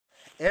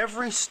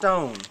every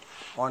stone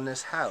on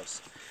this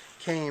house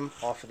came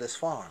off of this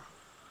farm.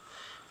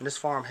 And this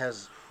farm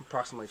has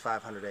approximately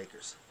 500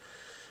 acres.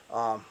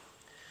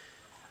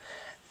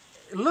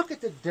 Look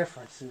at the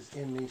differences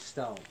in these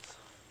stones.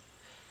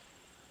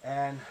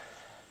 And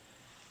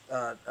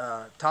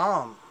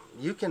Tom,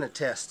 you can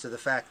attest to the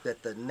fact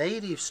that the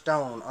native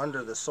stone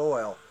under the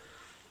soil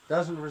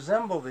doesn't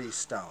resemble these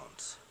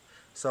stones.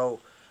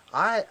 So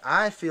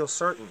I feel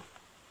certain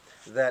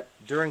that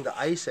during the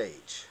Ice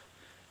Age,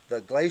 the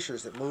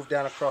glaciers that moved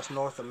down across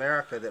North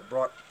America that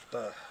brought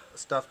the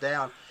stuff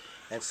down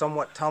and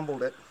somewhat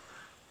tumbled it,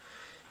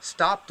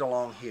 stopped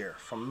along here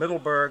from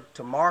Middleburg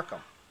to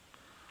Markham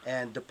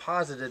and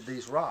deposited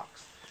these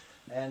rocks.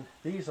 And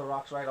these are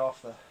rocks right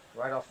off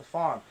the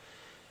farm.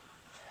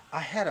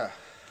 I had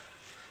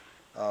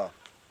a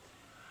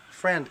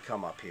friend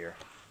come up here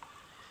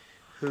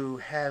who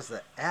has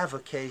the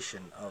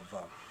avocation of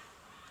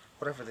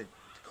whatever they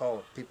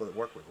call people that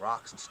work with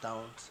rocks and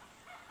stones.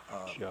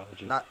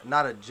 Geologist.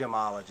 Not a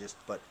gemologist,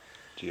 but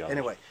Geologist.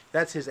 Anyway,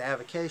 that's his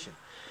avocation.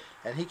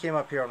 And he came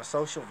up here on a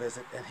social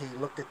visit, and he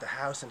looked at the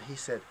house, and he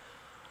said,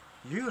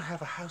 "You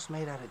have a house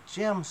made out of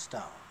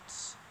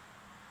gemstones."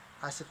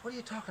 I said, "What are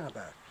you talking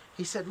about?"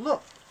 He said,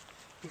 "Look."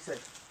 He said,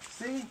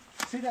 see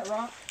that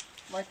rock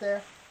right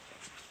there?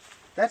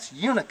 That's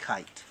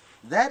unakite.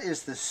 That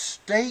is the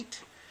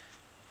state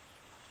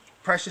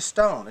precious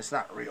stone. It's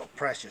not real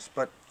precious,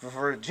 but for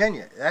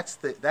Virginia, that's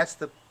the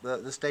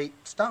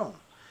state stone.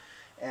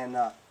 And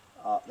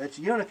that's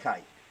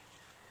unakite.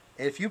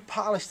 If you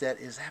polish that,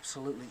 is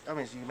absolutely, I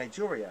mean, you can make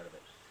jewelry out of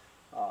it.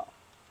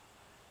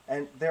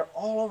 And they're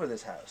all over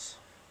this house.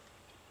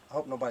 I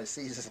hope nobody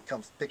sees this and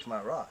comes to pick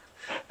my rock.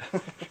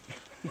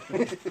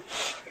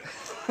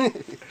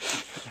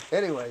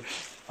 Anyway,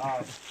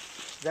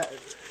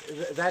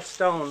 that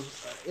stone,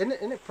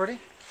 isn't it pretty?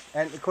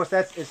 And of course,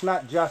 it's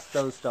not just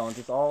those stones.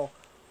 It's all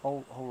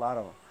whole lot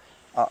of them.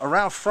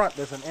 Around front,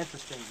 there's an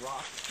interesting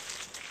rock.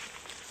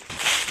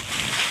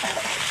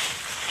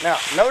 Now,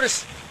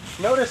 notice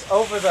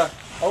over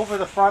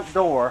the front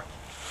door.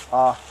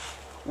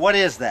 What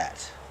is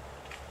that?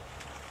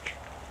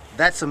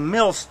 That's a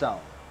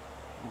millstone.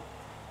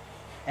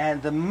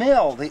 And the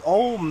mill, the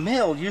old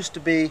mill, used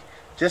to be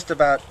just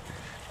about,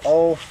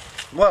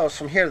 it's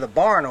from here to the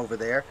barn over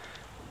there.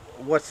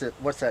 What's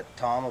that,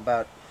 Tom?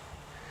 About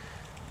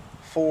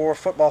 4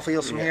 football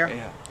fields from here?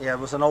 Yeah, it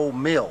was an old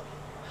mill.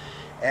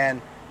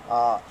 And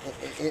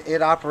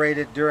it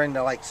operated during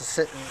the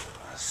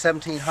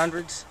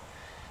 1700s,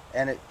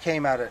 and it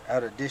came out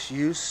of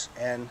disuse.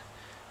 And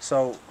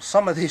so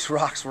some of these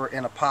rocks were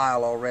in a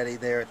pile already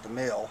there at the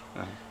mill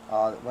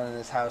that went in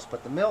this house,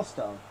 but the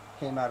millstone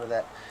came out of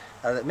that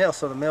mill,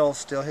 so the mill's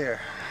still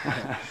here.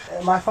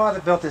 My father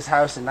built this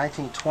house in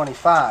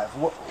 1925.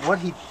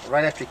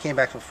 Right after he came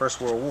back from the First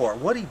World War,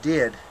 what he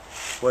did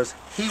was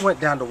he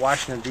went down to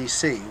Washington,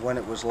 D.C. when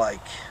it was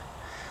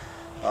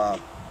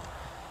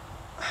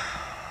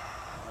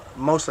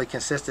mostly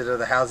consisted of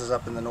the houses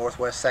up in the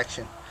northwest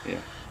section. Yeah.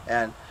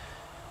 And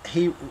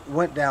he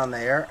went down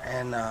there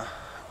and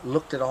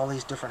looked at all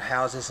these different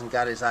houses and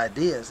got his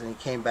ideas, and he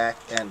came back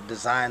and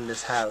designed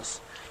this house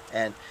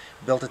and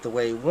built it the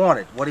way he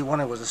wanted. What he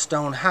wanted was a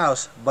stone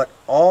house, but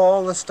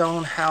all the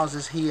stone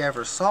houses he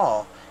ever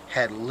saw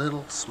had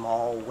little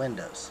small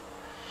windows.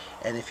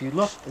 And if you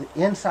look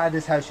inside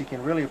this house, you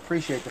can really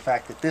appreciate the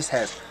fact that this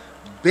has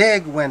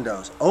big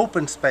windows,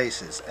 open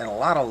spaces, and a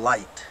lot of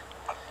light.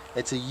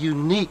 It's a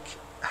unique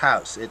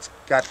house. It's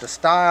got the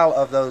style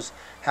of those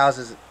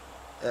houses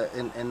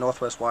in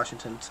northwest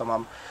Washington, some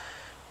of them,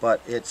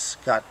 but it's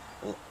got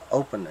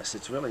openness.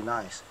 It's really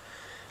nice.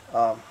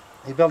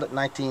 He built it in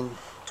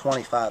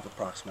 1925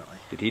 approximately.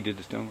 Did he do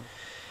the stonework?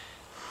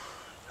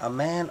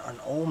 An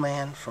old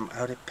man from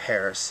out at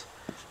Paris.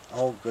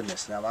 Oh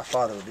goodness! Now my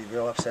father would be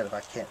real upset if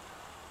I can't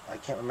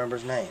remember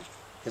his name,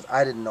 because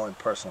I didn't know him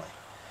personally.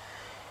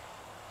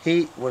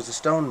 He was a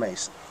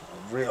stonemason,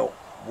 a real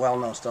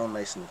well-known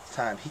stonemason at the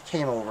time. He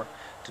came over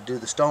to do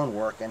the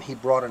stonework, and he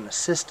brought an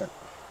assistant.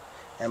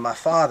 And my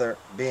father,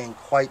 being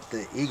quite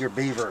the eager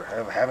beaver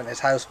of having his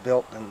house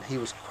built, and he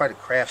was quite a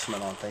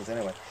craftsman on things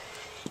anyway,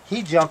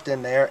 he jumped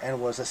in there and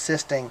was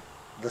assisting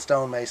the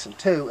stonemason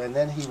too, and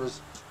then he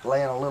was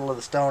laying a little of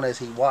the stone as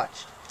he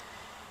watched.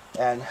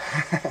 And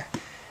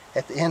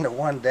at the end of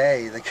one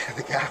day, the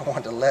guy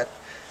wanted to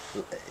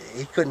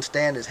he couldn't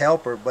stand his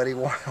helper, but he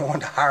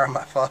wanted to hire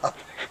my father.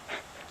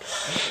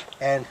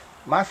 And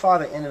my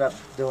father ended up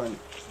doing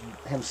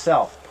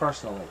himself,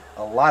 personally,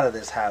 a lot of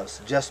this house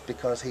just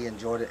because he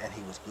enjoyed it and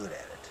he was good at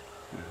it.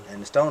 Mm-hmm.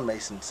 And the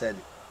stonemason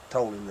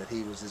told him that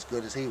he was as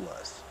good as he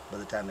was by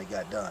the time they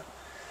got done.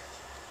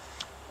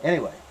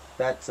 Anyway,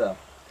 that's,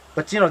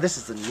 but you know, this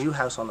is the new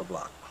house on the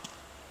block.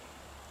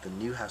 The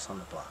new house on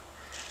the block.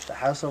 The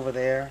house over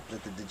there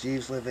that the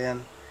Jeeves live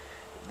in,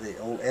 the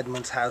old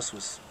Edmunds house,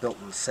 was built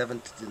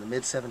in the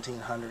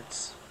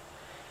mid-1700s.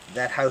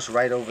 That house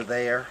right over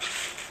there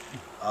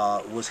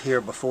was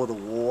here before the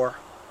war.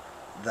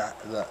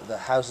 The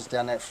houses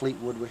down at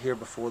Fleetwood were here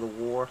before the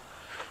war.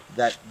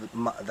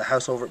 The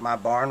house over at my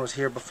barn was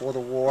here before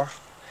the war.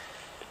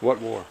 What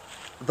war?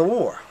 The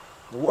war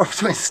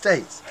between the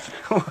states.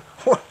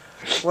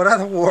 What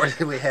other war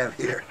did we have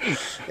here?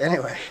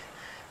 Anyway,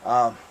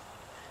 and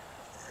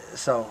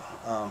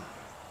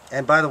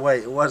by the way,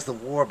 it was the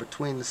war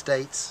between the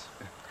states.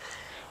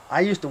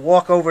 I used to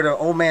walk over to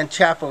old man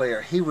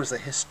Chapelier. He was a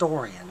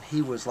historian.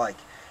 He was like,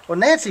 well,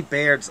 Nancy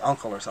Baird's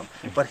uncle or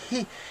something. But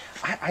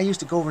I used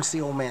to go over and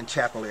see old man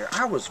Chapelier.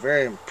 I was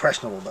very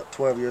impressionable, about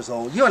 12 years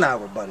old. You and I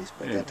were buddies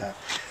at that time.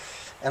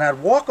 And I'd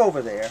walk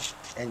over there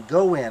and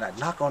go in. I'd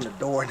knock on the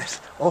door, and this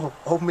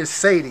old Miss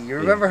Sadie, you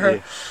remember her?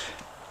 Yeah.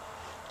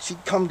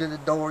 She'd come to the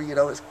door, you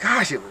know.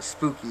 Gosh, it was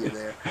spooky in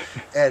there.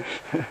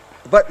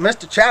 But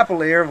Mr.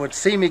 Chapelier would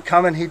see me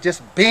coming. He'd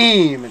just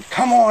beam and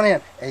come on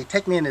in. And he'd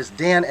take me in his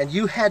den, and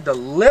you had to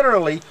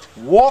literally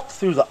walk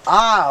through the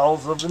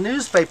aisles of the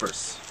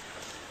newspapers.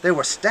 They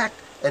were stacked,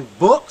 and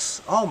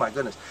books. Oh, my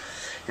goodness.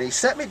 And he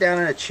set me down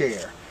in a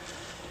chair.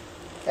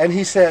 And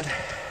he said,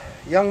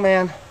 young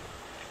man,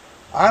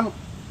 I'm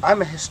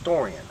a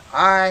historian.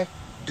 I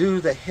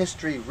do the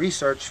history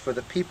research for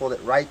the people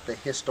that write the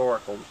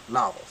historical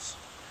novels.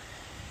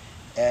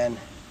 And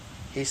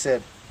he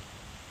said,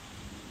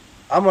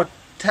 I'm going to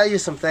tell you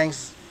some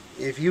things.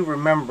 If you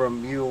remember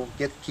them, you'll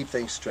keep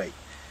things straight.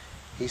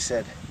 He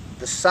said,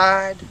 the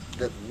side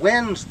that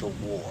wins the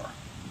war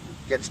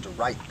gets to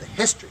write the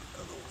history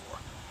of the war.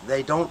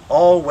 They don't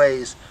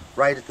always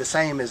write it the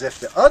same as if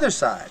the other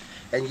side,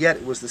 and yet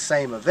it was the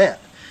same event.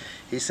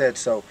 He said,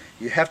 so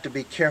you have to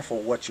be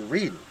careful what you're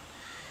reading.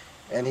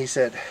 And he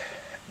said,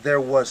 there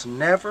was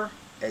never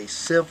a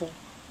civil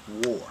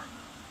war.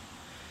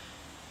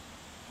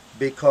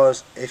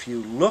 Because if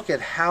you look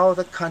at how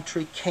the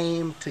country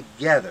came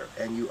together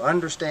and you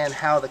understand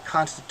how the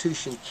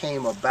Constitution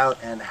came about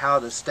and how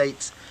the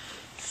states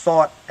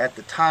thought at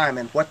the time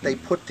and what they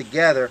put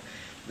together,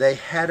 they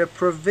had a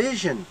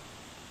provision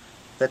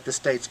that the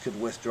states could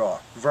withdraw.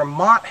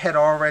 Vermont had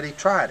already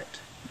tried it,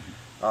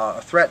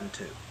 threatened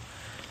to.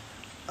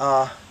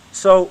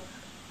 So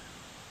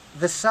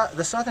the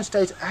southern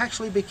states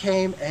actually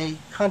became a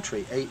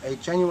country, a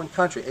genuine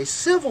country. A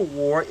civil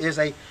war is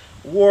a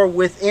war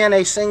within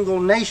a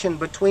single nation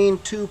between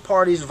two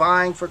parties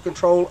vying for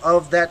control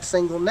of that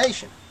single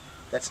nation.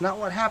 That's not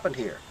what happened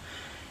here.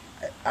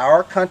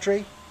 Our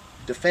country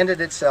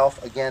defended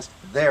itself against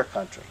their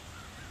country.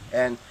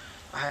 And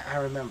I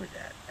remember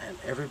that. And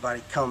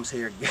everybody comes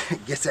here,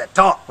 gets that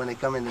talk when they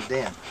come in the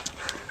den.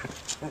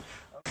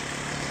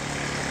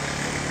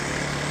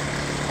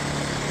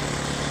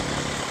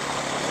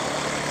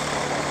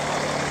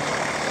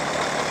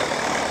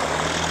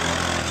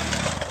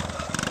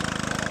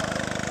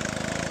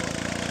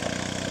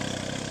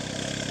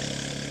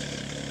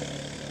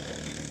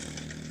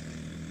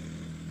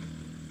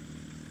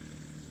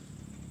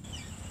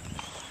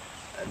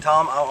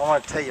 Tom, I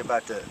want to tell you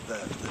about the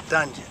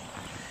dungeon.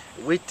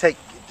 We take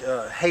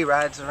hay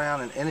rides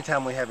around, and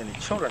anytime we have any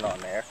children on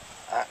there,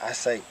 I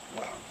say,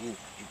 well, you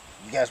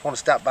guys want to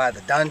stop by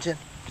the dungeon?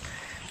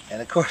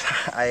 And of course,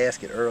 I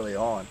ask it early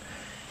on.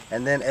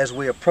 And then as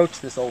we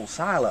approach this old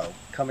silo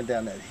coming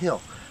down that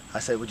hill, I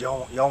say, would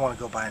y'all want to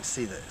go by and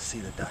see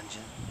the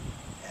dungeon?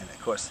 And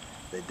of course,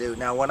 they do.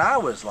 Now, when I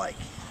was like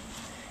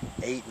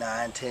 8,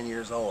 9, 10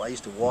 years old, I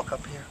used to walk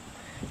up here.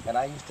 And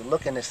I used to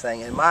look in this thing,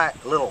 in my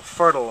little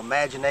fertile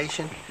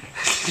imagination,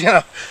 you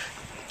know,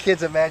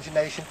 kid's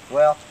imagination.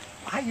 Well,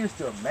 I used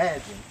to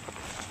imagine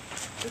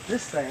that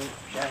this thing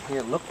down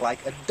here looked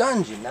like a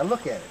dungeon. Now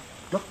look at it.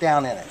 Look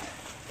down in it.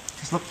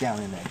 Just look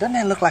down in there. Doesn't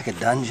that look like a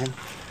dungeon?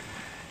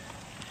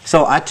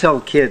 So I tell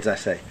kids, I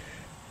say,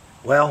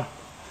 well,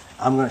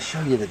 I'm going to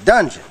show you the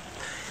dungeon.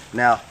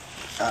 Now,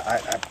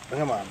 I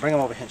bring them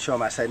over here and show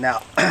them. I say,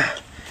 now,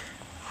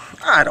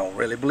 I don't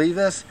really believe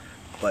this,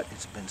 but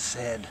it's been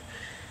said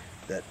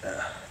that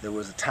there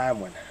was a time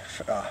when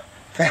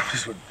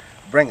families would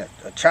bring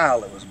a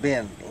child that was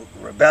being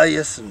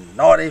rebellious and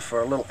naughty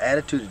for a little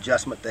attitude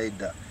adjustment. They'd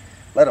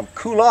let them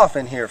cool off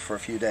in here for a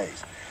few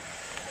days.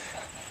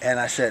 And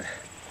I said,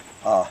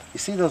 you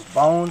see those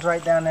bones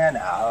right down there?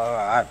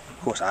 Now,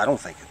 of course, I don't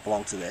think it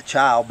belongs to that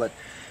child, but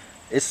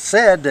it's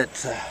said that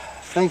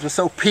things were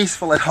so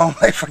peaceful at home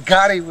they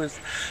forgot him.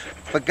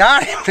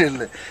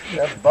 The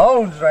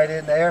bones right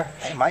in there,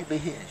 they might be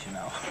his, you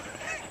know.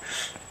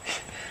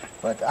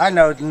 But I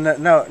know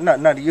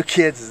none of you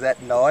kids is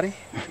that naughty,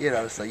 you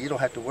know, so you don't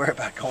have to worry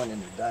about going in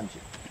the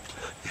dungeon.